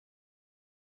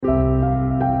Hi,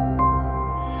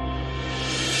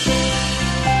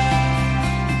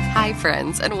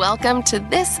 friends, and welcome to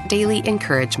this daily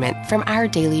encouragement from Our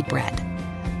Daily Bread.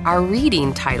 Our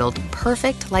reading, titled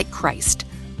Perfect Like Christ,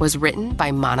 was written by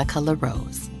Monica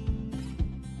LaRose.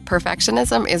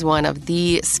 Perfectionism is one of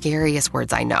the scariest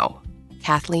words I know.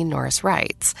 Kathleen Norris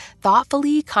writes,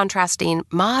 thoughtfully contrasting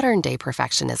modern-day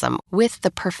perfectionism with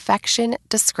the perfection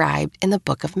described in the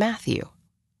book of Matthew.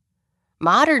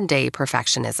 Modern-day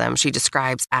perfectionism she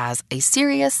describes as a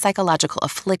serious psychological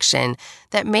affliction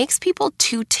that makes people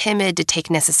too timid to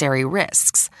take necessary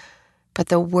risks. But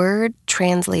the word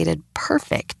translated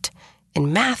perfect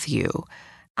in Matthew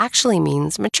actually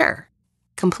means mature,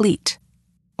 complete,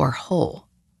 or whole.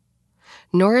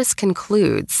 Norris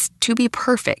concludes to be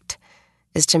perfect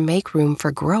is to make room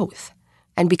for growth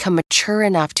and become mature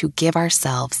enough to give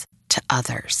ourselves to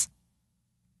others.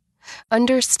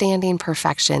 Understanding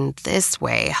perfection this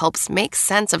way helps make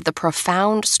sense of the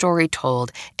profound story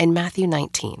told in Matthew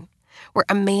 19, where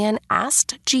a man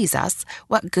asked Jesus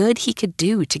what good he could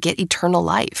do to get eternal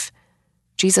life.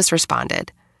 Jesus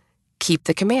responded, "Keep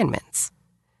the commandments."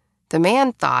 The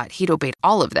man thought he'd obeyed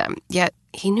all of them, yet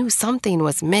he knew something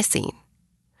was missing.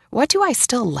 "What do I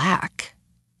still lack?"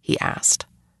 he asked.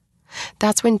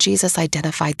 That's when Jesus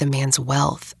identified the man's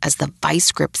wealth as the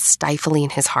vice grip stifling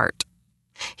his heart.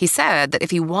 He said that if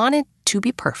he wanted to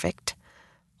be perfect,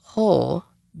 whole,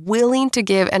 willing to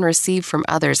give and receive from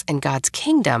others in God's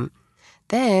kingdom,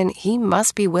 then he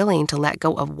must be willing to let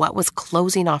go of what was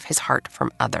closing off his heart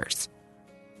from others.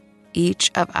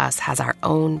 Each of us has our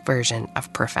own version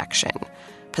of perfection,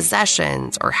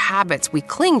 possessions or habits we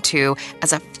cling to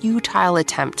as a futile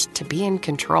attempt to be in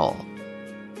control.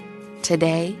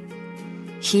 Today,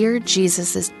 hear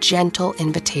Jesus' gentle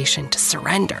invitation to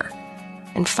surrender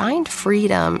and find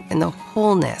freedom in the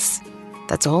wholeness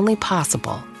that's only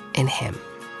possible in Him.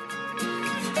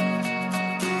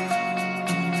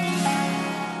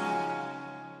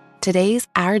 Today's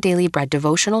Our Daily Bread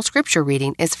devotional scripture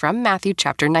reading is from Matthew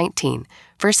chapter 19,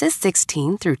 verses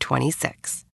 16 through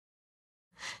 26.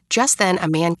 Just then a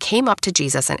man came up to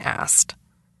Jesus and asked,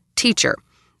 "Teacher,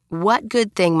 what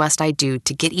good thing must I do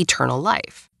to get eternal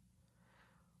life?"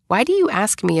 "Why do you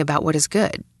ask me about what is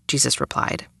good?" Jesus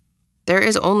replied. "There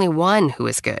is only one who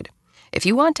is good. If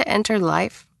you want to enter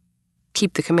life,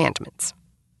 keep the commandments."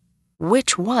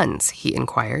 "Which ones?" he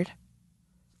inquired.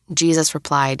 Jesus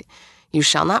replied, "You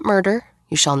shall not murder,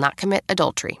 you shall not commit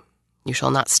adultery, you shall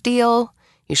not steal,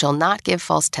 you shall not give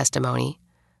false testimony,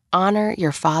 honor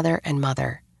your father and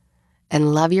mother,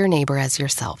 and love your neighbor as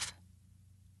yourself."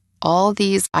 "All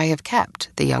these I have kept,"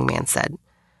 the young man said.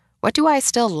 "What do I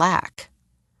still lack?"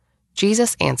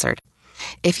 Jesus answered,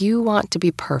 "If you want to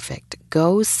be perfect,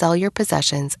 go sell your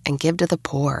possessions and give to the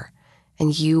poor,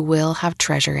 and you will have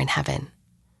treasure in heaven.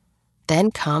 Then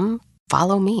come,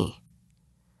 follow me."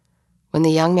 When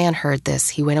the young man heard this,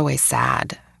 he went away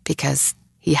sad because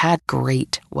he had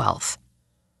great wealth.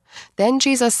 Then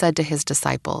Jesus said to his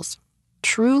disciples,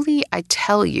 "Truly I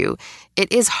tell you,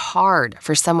 it is hard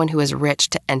for someone who is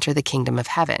rich to enter the kingdom of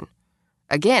heaven.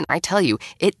 Again, I tell you,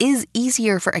 it is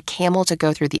easier for a camel to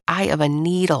go through the eye of a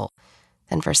needle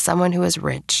than for someone who is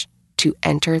rich to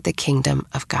enter the kingdom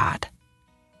of God."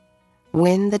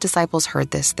 When the disciples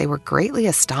heard this, they were greatly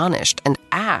astonished and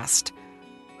asked,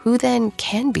 "Who then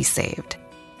can be saved?"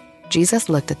 Jesus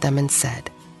looked at them and said,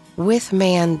 "With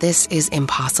man this is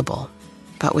impossible,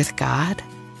 but with God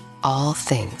all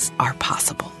things are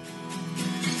possible."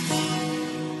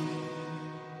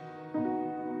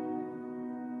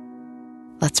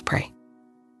 Let's pray.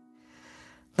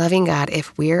 Loving God,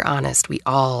 if we're honest, we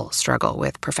all struggle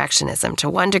with perfectionism to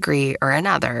one degree or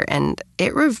another, and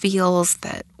it reveals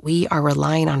that we are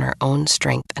relying on our own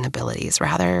strength and abilities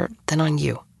rather than on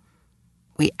you.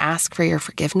 We ask for your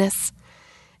forgiveness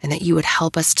and that you would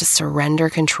help us to surrender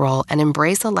control and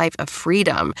embrace a life of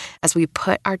freedom as we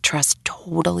put our trust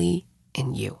totally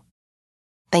in you.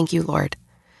 Thank you, Lord.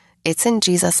 It's in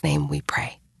Jesus' name we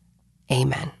pray.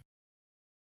 Amen.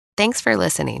 Thanks for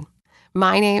listening.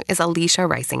 My name is Alicia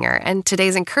Reisinger, and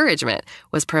today's encouragement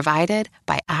was provided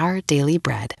by Our Daily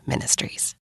Bread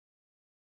Ministries.